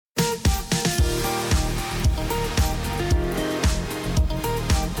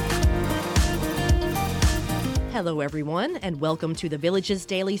Hello, everyone, and welcome to the Village's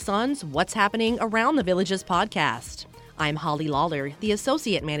Daily Sun's What's Happening Around the Villages podcast. I'm Holly Lawler, the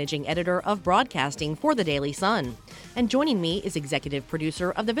Associate Managing Editor of Broadcasting for the Daily Sun. And joining me is Executive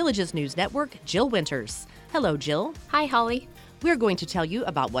Producer of the Villages News Network, Jill Winters. Hello, Jill. Hi, Holly. We're going to tell you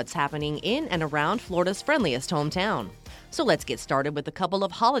about what's happening in and around Florida's friendliest hometown. So let's get started with a couple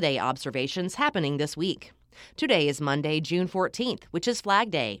of holiday observations happening this week. Today is Monday, June 14th, which is Flag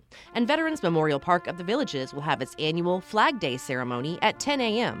Day, and Veterans Memorial Park of the Villages will have its annual Flag Day ceremony at 10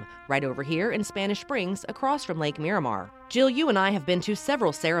 a.m., right over here in Spanish Springs across from Lake Miramar. Jill, you and I have been to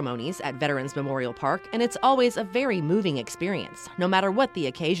several ceremonies at Veterans Memorial Park, and it's always a very moving experience, no matter what the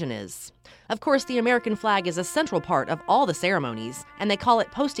occasion is. Of course, the American flag is a central part of all the ceremonies, and they call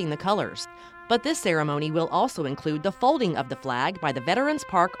it posting the colors. But this ceremony will also include the folding of the flag by the Veterans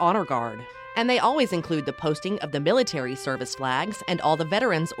Park Honor Guard. And they always include the posting of the military service flags and all the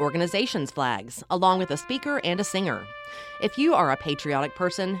veterans organizations' flags, along with a speaker and a singer. If you are a patriotic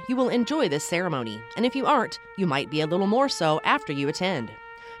person, you will enjoy this ceremony, and if you aren't, you might be a little more so after you attend.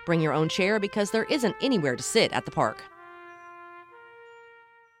 Bring your own chair because there isn't anywhere to sit at the park.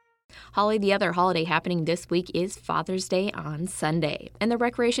 Holly, the other holiday happening this week is Father's Day on Sunday, and the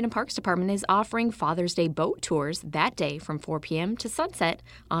Recreation and Parks Department is offering Father's Day boat tours that day from 4 p.m. to sunset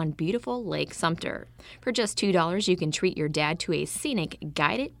on beautiful Lake Sumter. For just $2, you can treat your dad to a scenic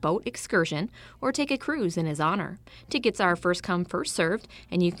guided boat excursion or take a cruise in his honor. Tickets are first come, first served,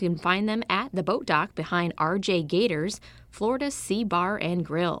 and you can find them at the boat dock behind RJ Gators, Florida Sea Bar and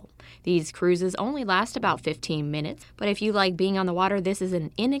Grill. These cruises only last about 15 minutes, but if you like being on the water, this is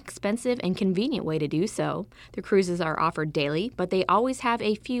an inexpensive and convenient way to do so. The cruises are offered daily, but they always have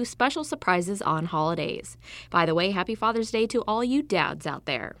a few special surprises on holidays. By the way, happy Father's Day to all you dads out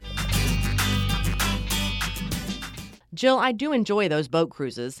there. Jill, I do enjoy those boat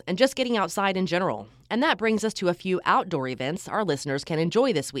cruises and just getting outside in general. And that brings us to a few outdoor events our listeners can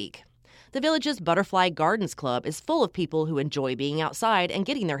enjoy this week. The Village's Butterfly Gardens Club is full of people who enjoy being outside and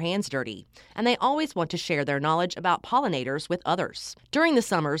getting their hands dirty, and they always want to share their knowledge about pollinators with others. During the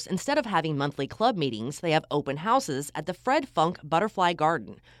summers, instead of having monthly club meetings, they have open houses at the Fred Funk Butterfly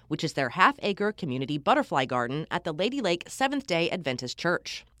Garden, which is their half-acre community butterfly garden at the Lady Lake Seventh-day Adventist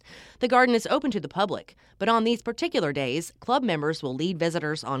Church. The garden is open to the public, but on these particular days, club members will lead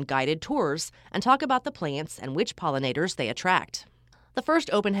visitors on guided tours and talk about the plants and which pollinators they attract. The first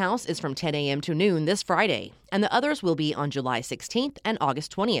open house is from 10 a.m. to noon this Friday, and the others will be on July 16th and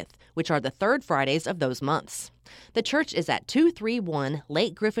August 20th, which are the third Fridays of those months. The church is at 231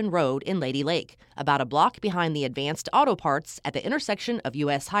 Lake Griffin Road in Lady Lake, about a block behind the Advanced Auto Parts at the intersection of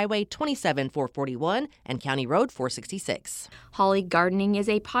U.S. Highway 27441 and County Road 466. Holly, gardening is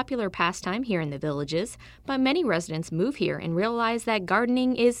a popular pastime here in the Villages, but many residents move here and realize that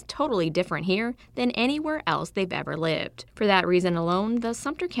gardening is totally different here than anywhere else they've ever lived. For that reason alone, the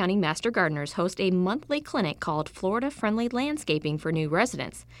Sumter County Master Gardeners host a monthly clinic called Florida Friendly Landscaping for new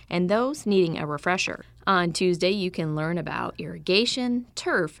residents and those needing a refresher. On Tuesday, you can learn about irrigation,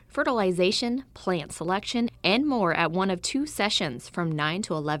 turf, fertilization, plant selection, and more at one of two sessions from 9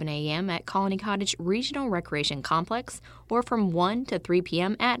 to 11 a.m. at Colony Cottage Regional Recreation Complex or from 1 to 3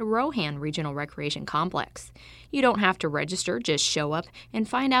 p.m. at Rohan Regional Recreation Complex. You don't have to register, just show up and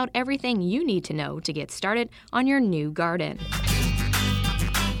find out everything you need to know to get started on your new garden.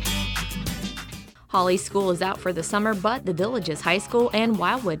 Holly's school is out for the summer, but the Villages High School and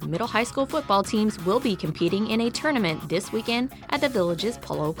Wildwood Middle High School football teams will be competing in a tournament this weekend at the Villages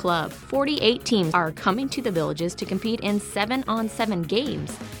Polo Club. 48 teams are coming to the Villages to compete in 7-on-7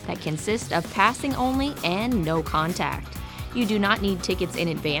 games that consist of passing only and no contact. You do not need tickets in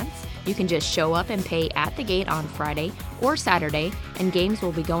advance. You can just show up and pay at the gate on Friday or Saturday, and games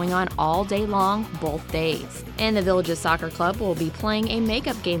will be going on all day long, both days. And the Villages Soccer Club will be playing a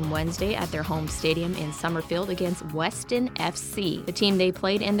makeup game Wednesday at their home stadium in Summerfield against Weston FC, the team they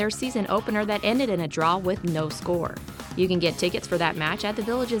played in their season opener that ended in a draw with no score. You can get tickets for that match at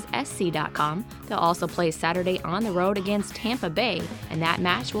thevillagesSC.com. They'll also play Saturday on the road against Tampa Bay, and that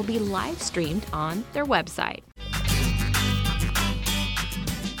match will be live streamed on their website.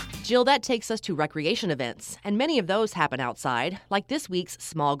 Jill, that takes us to recreation events, and many of those happen outside, like this week's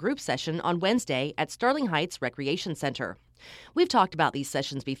small group session on Wednesday at Sterling Heights Recreation Center. We've talked about these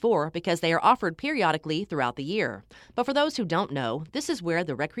sessions before because they are offered periodically throughout the year. But for those who don't know, this is where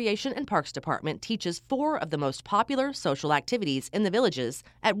the Recreation and Parks Department teaches 4 of the most popular social activities in the Villages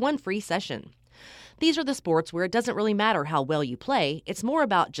at one free session. These are the sports where it doesn't really matter how well you play, it's more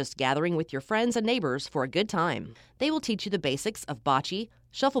about just gathering with your friends and neighbors for a good time. They will teach you the basics of bocce,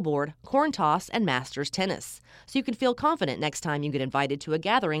 shuffleboard, corn toss, and masters tennis, so you can feel confident next time you get invited to a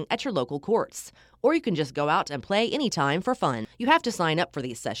gathering at your local courts. Or you can just go out and play anytime for fun. You have to sign up for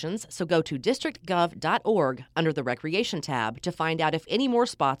these sessions, so go to districtgov.org under the Recreation tab to find out if any more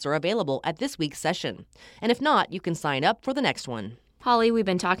spots are available at this week's session. And if not, you can sign up for the next one. Holly, we've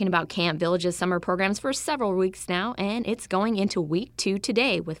been talking about Camp Village's summer programs for several weeks now, and it's going into week 2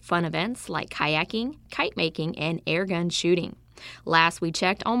 today with fun events like kayaking, kite making, and air gun shooting. Last we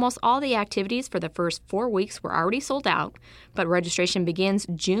checked, almost all the activities for the first 4 weeks were already sold out, but registration begins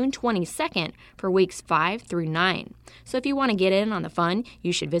June 22nd for weeks 5 through 9. So if you want to get in on the fun,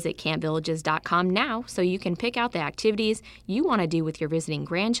 you should visit campvillages.com now so you can pick out the activities you want to do with your visiting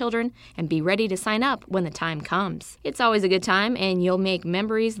grandchildren and be ready to sign up when the time comes. It's always a good time, and you'll make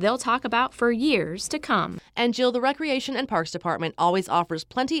memories they'll talk about for years to come. And Jill, the Recreation and Parks Department always offers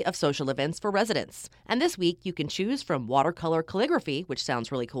plenty of social events for residents. And this week you can choose from watercolor calligraphy, which sounds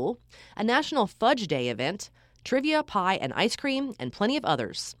really cool, a National Fudge Day event, trivia, pie, and ice cream, and plenty of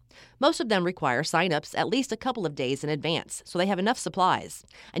others. Most of them require sign-ups at least a couple of days in advance, so they have enough supplies.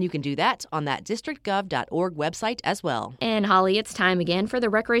 And you can do that on that districtgov.org website as well. And Holly, it's time again for the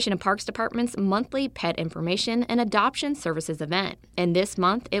Recreation and Parks Department's monthly pet information and adoption services event. And this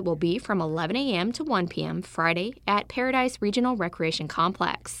month, it will be from 11 a.m. to 1 p.m. Friday at Paradise Regional Recreation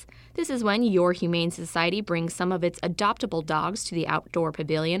Complex. This is when Your Humane Society brings some of its adoptable dogs to the outdoor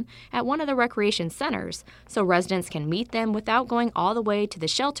pavilion at one of the recreation centers, so residents can meet them without going all the way to the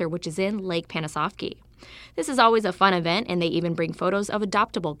shelter, which is in Lake Panasoffkee. This is always a fun event, and they even bring photos of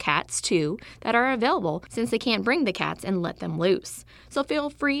adoptable cats, too, that are available since they can't bring the cats and let them loose. So feel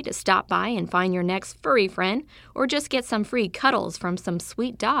free to stop by and find your next furry friend, or just get some free cuddles from some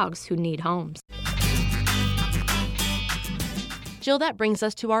sweet dogs who need homes. Jill, that brings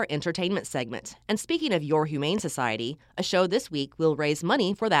us to our entertainment segment. And speaking of Your Humane Society, a show this week will raise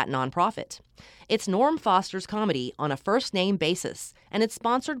money for that nonprofit. It's Norm Foster's comedy On a First Name Basis, and it's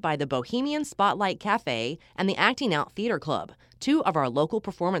sponsored by the Bohemian Spotlight Cafe and the Acting Out Theater Club, 2 of our local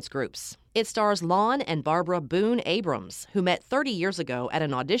performance groups. It stars Lon and Barbara Boone Abrams, who met 30 years ago at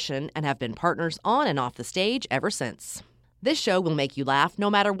an audition and have been partners on and off the stage ever since. This show will make you laugh no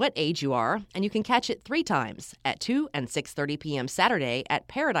matter what age you are, and you can catch it 3 times, at 2 and 6:30 p.m. Saturday at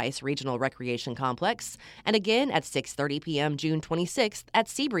Paradise Regional Recreation Complex, and again at 6:30 p.m. June 26th at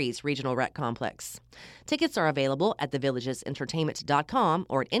Seabreeze Regional Rec Complex. Tickets are available at thevillagesentertainment.com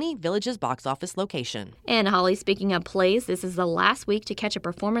or at any Villages box office location. And Holly, speaking of plays, this is the last week to catch a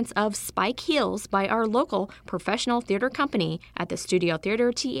performance of Spike Heels by our local professional theater company at the Studio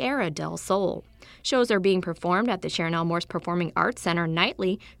Theater Tierra del Sol. Shows are being performed at the Sharon L. Morse Performing Arts Center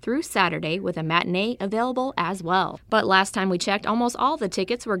nightly through Saturday, with a matinee available as well. But last time we checked, almost all the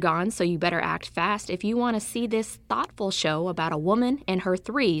tickets were gone, so you better act fast if you want to see this thoughtful show about a woman and her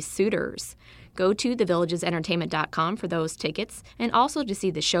 3 suitors. Go to thevillagesentertainment.com for those tickets, and also to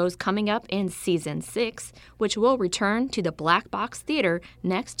see the shows coming up in Season 6, which will return to the Black Box Theater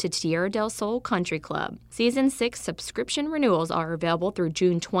next to Tierra del Sol Country Club. Season 6 subscription renewals are available through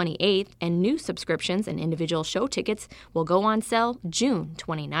June 28th, and new subscriptions and individual show tickets will go on sale June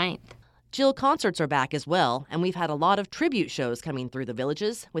 29th. Jill, concerts are back as well, and we've had a lot of tribute shows coming through the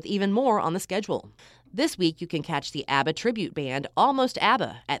Villages, with even more on the schedule. This week, you can catch the ABBA tribute band Almost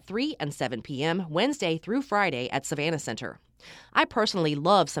ABBA at 3 and 7 p.m. Wednesday through Friday at Savannah Center. I personally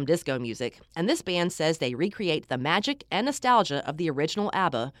love some disco music, and this band says they recreate the magic and nostalgia of the original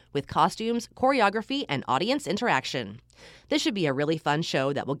ABBA with costumes, choreography, and audience interaction. This should be a really fun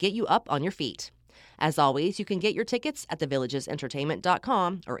show that will get you up on your feet. As always, you can get your tickets at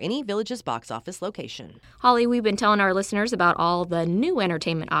thevillagesentertainment.com or any Villages box office location. Holly, we've been telling our listeners about all the new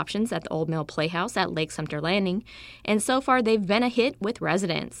entertainment options at the Old Mill Playhouse at Lake Sumter Landing, and so far they've been a hit with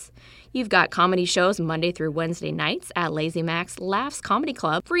residents. You've got comedy shows Monday through Wednesday nights at Lazy Mac's Laughs Comedy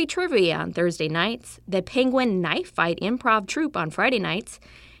Club, free trivia on Thursday nights, the Penguin Knife Fight Improv Troupe on Friday nights,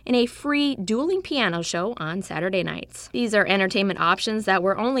 and a free dueling piano show on Saturday nights. These are entertainment options that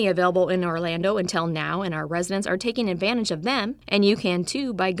were only available in Orlando until now, and our residents are taking advantage of them. And you can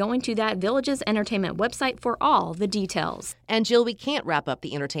too by going to that Villages Entertainment website for all the details. And Jill, we can't wrap up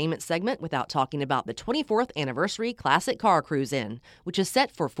the entertainment segment without talking about the 24th Anniversary Classic Car Cruise-In, which is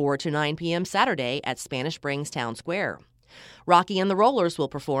set for 4 to 9 p.m. Saturday at Spanish Springs Town Square. Rocky and the Rollers will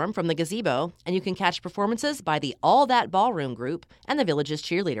perform from the gazebo, and you can catch performances by the All That Ballroom Group and the Village's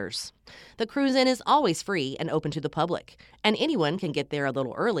cheerleaders. The cruise-in is always free and open to the public, and anyone can get there a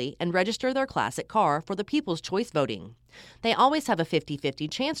little early and register their classic car for the People's Choice voting. They always have a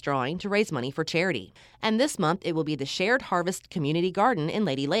 50-50 chance drawing to raise money for charity. And this month, it will be the Shared Harvest Community Garden in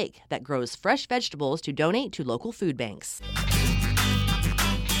Lady Lake that grows fresh vegetables to donate to local food banks.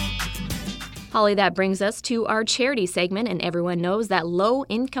 Holly, that brings us to our charity segment, and everyone knows that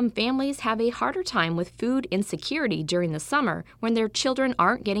low-income families have a harder time with food insecurity during the summer when their children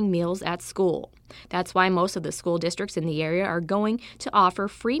aren't getting meals at school. That's why most of the school districts in the area are going to offer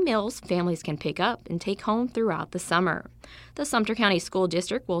free meals families can pick up and take home throughout the summer. The Sumter County School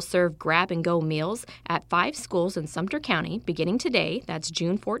District will serve grab-and-go meals at 5 schools in Sumter County beginning today, that's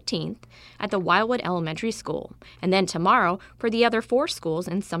June 14th, at the Wildwood Elementary School, and then tomorrow for the other 4 schools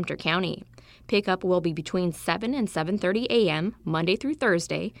in Sumter County. Pickup will be between 7 and 7:30 a.m. Monday through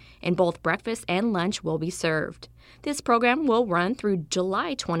Thursday, and both breakfast and lunch will be served. This program will run through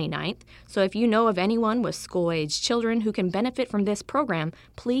July 29th, so if you know of anyone with school-aged children who can benefit from this program,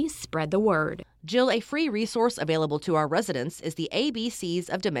 please spread the word. Jill, a free resource available to our residents is the ABCs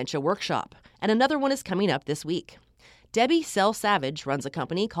of Dementia Workshop, and another one is coming up this week. Debbie Savage runs a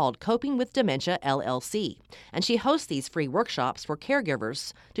company called Coping with Dementia, LLC, and she hosts these free workshops for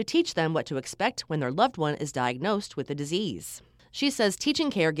caregivers to teach them what to expect when their loved one is diagnosed with the disease. She says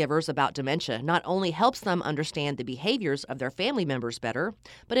teaching caregivers about dementia not only helps them understand the behaviors of their family members better,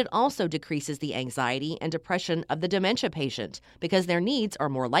 but it also decreases the anxiety and depression of the dementia patient because their needs are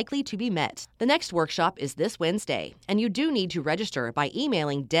more likely to be met. The next workshop is this Wednesday, and you do need to register by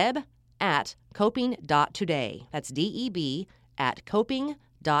emailing deb@coping.today. That's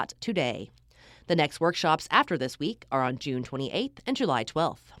DEB@coping.today. The next workshops after this week are on June 28th and July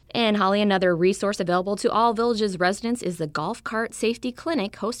 12th. And Holly, another resource available to all Villages residents is the Golf Cart Safety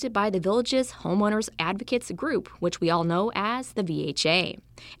Clinic hosted by the Villages Homeowners Advocates Group, which we all know as the VHA.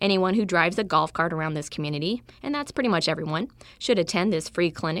 Anyone who drives a golf cart around this community, and that's pretty much everyone, should attend this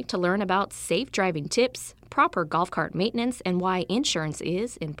free clinic to learn about safe driving tips, proper golf cart maintenance, and why insurance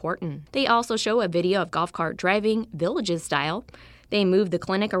is important. They also show a video of golf cart driving Villages style. They move the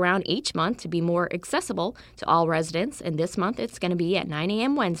clinic around each month to be more accessible to all residents, and this month it's going to be at 9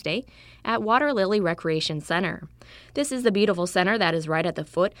 a.m. Wednesday at Water Lily Recreation Center. This is the beautiful center that is right at the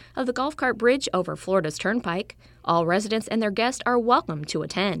foot of the golf cart bridge over Florida's Turnpike. All residents and their guests are welcome to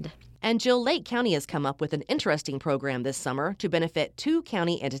attend. And Jill, Lake County has come up with an interesting program this summer to benefit 2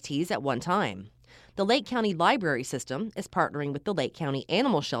 county entities at one time. The Lake County Library System is partnering with the Lake County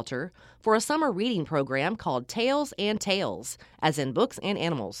Animal Shelter for a summer reading program called Tales and Tales, as in books and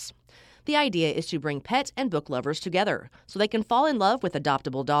animals. The idea is to bring pet and book lovers together so they can fall in love with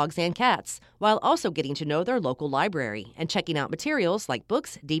adoptable dogs and cats while also getting to know their local library and checking out materials like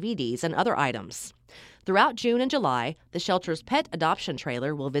books, DVDs, and other items. Throughout June and July, the shelter's pet adoption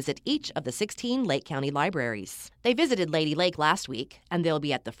trailer will visit each of the 16 Lake County libraries. They visited Lady Lake last week, and they'll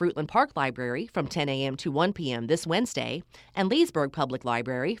be at the Fruitland Park Library from 10 a.m. to 1 p.m. this Wednesday, and Leesburg Public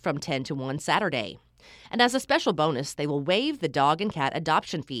Library from 10 to 1 Saturday. And as a special bonus, they will waive the dog and cat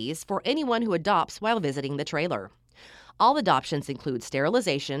adoption fees for anyone who adopts while visiting the trailer. All adoptions include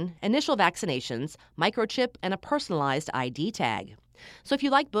sterilization, initial vaccinations, microchip, and a personalized ID tag. So if you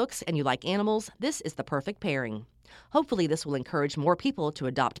like books and you like animals, this is the perfect pairing. Hopefully this will encourage more people to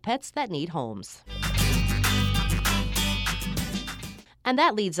adopt pets that need homes. And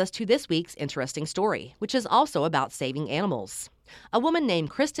that leads us to this week's interesting story, which is also about saving animals. A woman named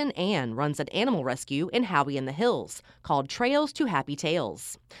Kristen Ann runs an animal rescue in Howey in the Hills called Trails to Happy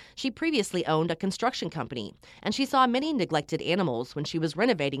Tales. She previously owned a construction company, and she saw many neglected animals when she was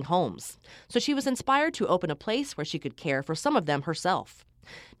renovating homes. So she was inspired to open a place where she could care for some of them herself.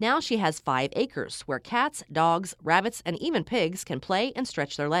 Now she has 5 acres where cats, dogs, rabbits, and even pigs can play and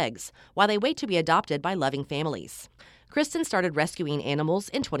stretch their legs while they wait to be adopted by loving families. Kristen started rescuing animals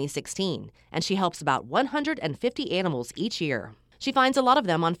in 2016, and she helps about 150 animals each year. She finds a lot of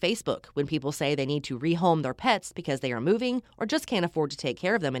them on Facebook when people say they need to rehome their pets because they are moving or just can't afford to take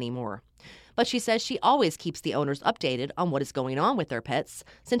care of them anymore. But she says she always keeps the owners updated on what is going on with their pets,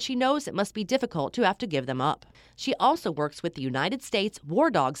 since she knows it must be difficult to have to give them up. She also works with the United States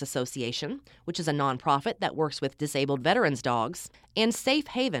War Dogs Association, which is a nonprofit that works with disabled veterans' dogs, and Safe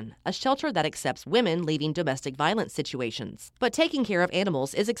Haven, a shelter that accepts women leaving domestic violence situations. But taking care of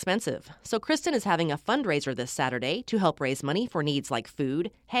animals is expensive, so Kristen is having a fundraiser this Saturday to help raise money for needs like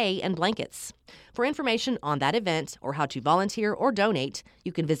food, hay, and blankets. For information on that event or how to volunteer or donate,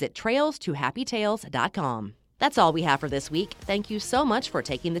 you can visit trailstohappytales.com. That's all we have for this week. Thank you so much for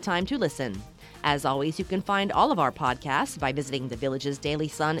taking the time to listen. As always, you can find all of our podcasts by visiting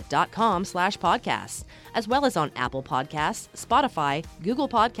thevillagesdailysun.com/podcasts, as well as on Apple Podcasts, Spotify, Google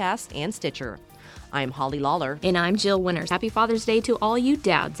Podcasts, and Stitcher. I'm Holly Lawler. And I'm Jill Winters. Happy Father's Day to all you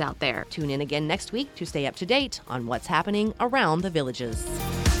dads out there. Tune in again next week to stay up to date on what's happening around the Villages.